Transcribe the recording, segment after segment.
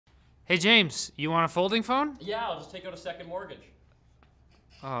Hey James, you want a folding phone? Yeah, I'll just take out a second mortgage.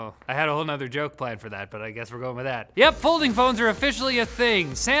 Oh, I had a whole nother joke planned for that, but I guess we're going with that. Yep, folding phones are officially a thing.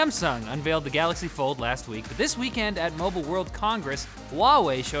 Samsung unveiled the Galaxy Fold last week, but this weekend at Mobile World Congress,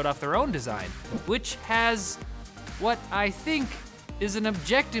 Huawei showed off their own design, which has what I think is an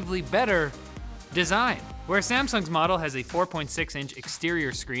objectively better design. Where Samsung's model has a 4.6-inch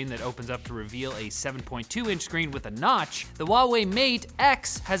exterior screen that opens up to reveal a 7.2-inch screen with a notch, the Huawei Mate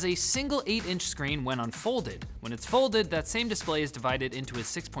X has a single 8-inch screen when unfolded. When it's folded, that same display is divided into a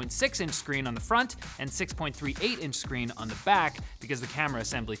 6.6-inch screen on the front and 6.38-inch screen on the back because the camera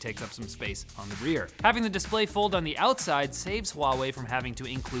assembly takes up some space on the rear. Having the display fold on the outside saves Huawei from having to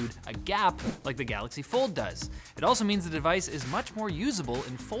include a gap like the Galaxy Fold does. It also means the device is much more usable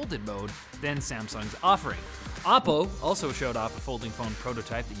in folded mode than Samsung's offering. Oppo also showed off a folding phone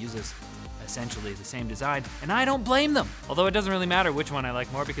prototype that uses essentially the same design, and I don't blame them. Although it doesn't really matter which one I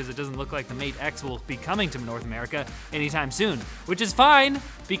like more because it doesn't look like the Mate X will be coming to North America anytime soon, which is fine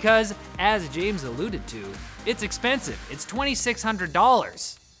because, as James alluded to, it's expensive. It's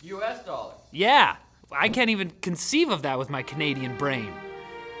 $2,600. US dollar. Yeah, I can't even conceive of that with my Canadian brain.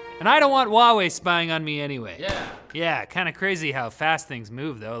 And I don't want Huawei spying on me anyway. Yeah. Yeah, kind of crazy how fast things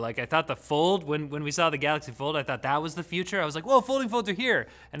move though. Like I thought the Fold, when we saw the Galaxy Fold, I thought that was the future. I was like, whoa, folding phones are here.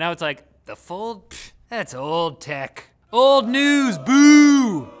 And now it's like, the Fold? Pfft, that's old tech. Old news,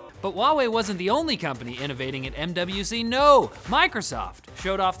 boo! But Huawei wasn't the only company innovating at MWC, no! Microsoft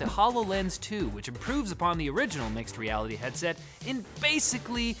showed off the HoloLens 2, which improves upon the original mixed reality headset in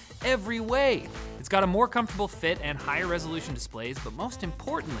basically every way. It's got a more comfortable fit and higher resolution displays, but most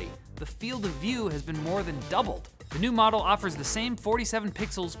importantly, the field of view has been more than doubled. The new model offers the same 47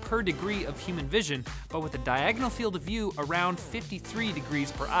 pixels per degree of human vision, but with a diagonal field of view around 53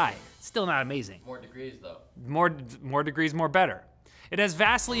 degrees per eye. Still not amazing. More degrees though. More degrees, more better. It has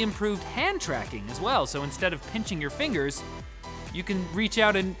vastly improved hand tracking as well, so instead of pinching your fingers, you can reach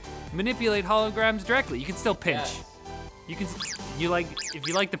out and manipulate holograms directly. You can still pinch. Yes. If you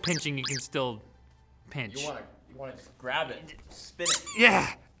like the pinching, you can still pinch. You wanna just grab it, spin it. Yeah.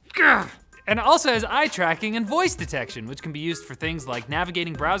 Grr. And it also has eye tracking and voice detection, which can be used for things like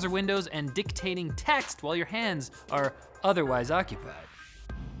navigating browser windows and dictating text while your hands are otherwise occupied.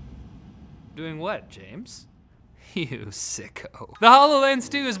 Doing what, James? You sicko. The HoloLens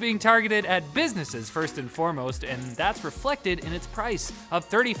 2 is being targeted at businesses first and foremost, and that's reflected in its price of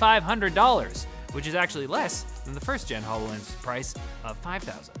 $3,500, which is actually less than the first gen HoloLens price of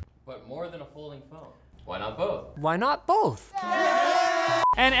 $5,000. But more than a folding phone. Why not both? Why not both?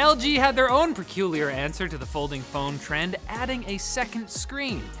 And LG had their own peculiar answer to the folding phone trend, adding a second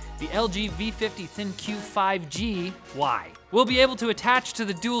screen. The LG V50 ThinQ 5G, why? Will be able to attach to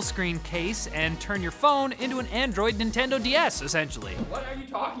the dual screen case and turn your phone into an Android Nintendo DS, essentially. What are you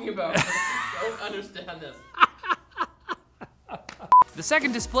talking about? I don't understand this. The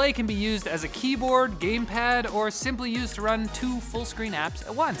second display can be used as a keyboard, gamepad, or simply used to run 2 full screen apps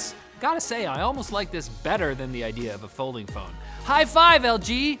at once. Gotta say, I almost like this better than the idea of a folding phone. High five,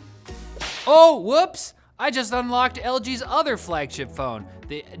 LG! Oh, whoops! I just unlocked LG's other flagship phone,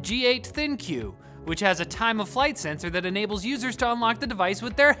 the G8 ThinQ, which has a time of flight sensor that enables users to unlock the device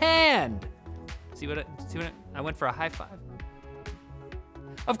with their hand. See what I went for a high five.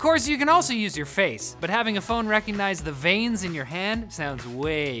 Of course, you can also use your face, but having a phone recognize the veins in your hand sounds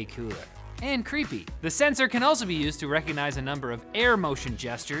way cooler. And creepy. The sensor can also be used to recognize a number of air motion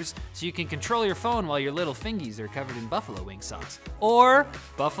gestures, so you can control your phone while your little fingies are covered in buffalo wing sauce. Or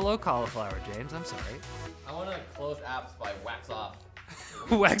buffalo cauliflower, James, I'm sorry. I wanna close apps by wax off.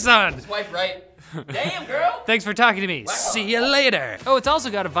 Wax on. Swipe right. Damn, girl! Thanks for talking to me. Wax See you later. Oh, it's also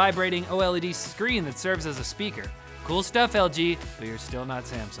got a vibrating OLED screen that serves as a speaker. Cool stuff, LG, but you're still not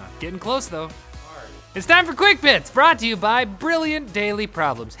Samsung. Getting close though. It's time for Quick Bits, brought to you by Brilliant Daily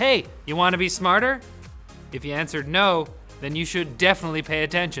Problems. Hey, you wanna be smarter? If you answered no, then you should definitely pay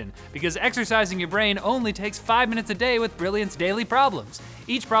attention, because exercising your brain only takes 5 minutes a day with Brilliant's Daily Problems.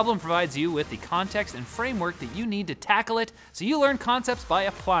 Each problem provides you with the context and framework that you need to tackle it, so you learn concepts by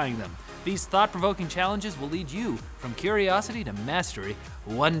applying them. These thought-provoking challenges will lead you from curiosity to mastery,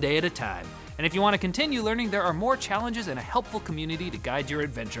 one day at a time. And if you wanna continue learning, there are more challenges and a helpful community to guide your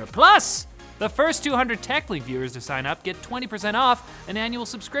adventure. Plus, the first 200 Techlinked viewers to sign up get 20% off an annual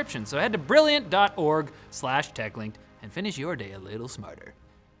subscription. So head to brilliant.org/techlinked and finish your day a little smarter.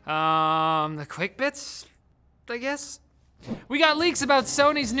 The quick bits, I guess? We got leaks about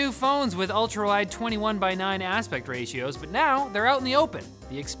Sony's new phones with ultra-wide 21:9 aspect ratios, but now they're out in the open.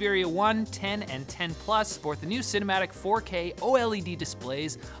 The Xperia 1, 10, and 10 Plus sport the new cinematic 4K OLED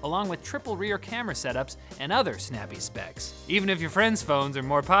displays, along with triple rear camera setups and other snappy specs. Even if your friends' phones are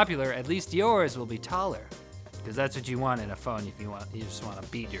more popular, at least yours will be taller. Because that's what you want in a phone if you just want to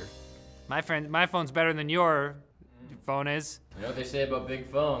beat your... My phone's better than your phone is. You know what they say about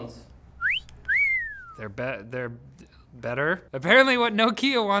big phones? They're better. Apparently what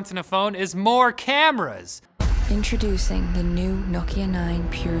Nokia wants in a phone is more cameras. Introducing the new Nokia 9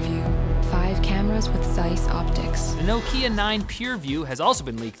 PureView. 5 cameras with Zeiss optics. The Nokia 9 PureView has also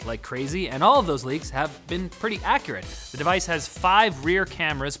been leaked like crazy, and all of those leaks have been pretty accurate. The device has 5 rear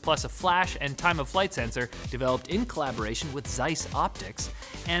cameras plus a flash and time-of-flight sensor developed in collaboration with Zeiss optics.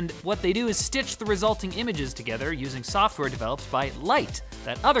 And what they do is stitch the resulting images together using software developed by Light,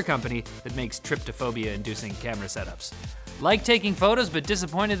 that other company that makes tryptophobia-inducing camera setups. Like taking photos but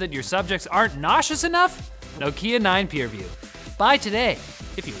disappointed that your subjects aren't nauseous enough? Nokia 9 PureView. Buy today,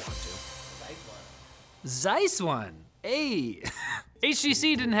 if you want to. Zeiss one. Hey.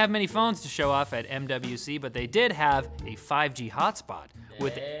 HTC didn't have many phones to show off at MWC, but they did have a 5G hotspot.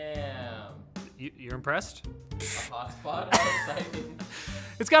 Damn. You're impressed? A hotspot? How exciting.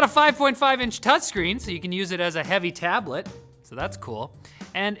 It's got a 5.5-inch touchscreen, so you can use it as a heavy tablet, so that's cool.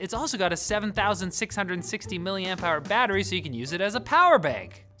 And it's also got a 7,660 milliamp hour battery, so you can use it as a power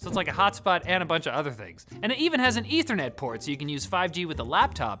bank. So it's like a hotspot and a bunch of other things. And it even has an Ethernet port, so you can use 5G with a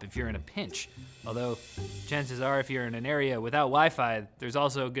laptop if you're in a pinch. Although, chances are if you're in an area without Wi-Fi, there's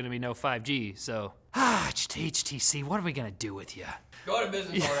also gonna be no 5G, so. HTC, what are we gonna do with you? Go to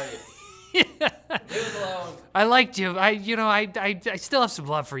business already. Leave us alone. I liked you. I still have some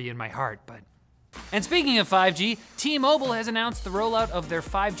love for you in my heart, but. And speaking of 5G, T-Mobile has announced the rollout of their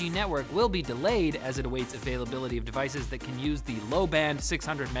 5G network will be delayed as it awaits availability of devices that can use the low-band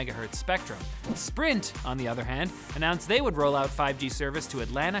 600 megahertz spectrum. Sprint, on the other hand, announced they would roll out 5G service to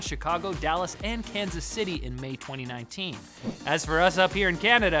Atlanta, Chicago, Dallas, and Kansas City in May 2019. As for us up here in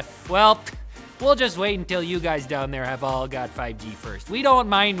Canada, well, we'll just wait until you guys down there have all got 5G first. We don't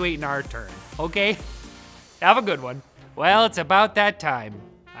mind waiting our turn, okay? Have a good one. Well, it's about that time.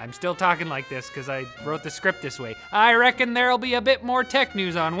 I'm still talking like this because I wrote the script this way. I reckon there'll be a bit more tech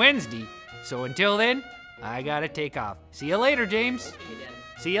news on Wednesday. So until then, I gotta take off. See you later, James. Okay, then.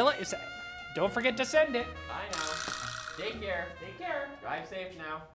 See you later. Don't forget to send it. Bye now. Take care. Take care. Drive safe now.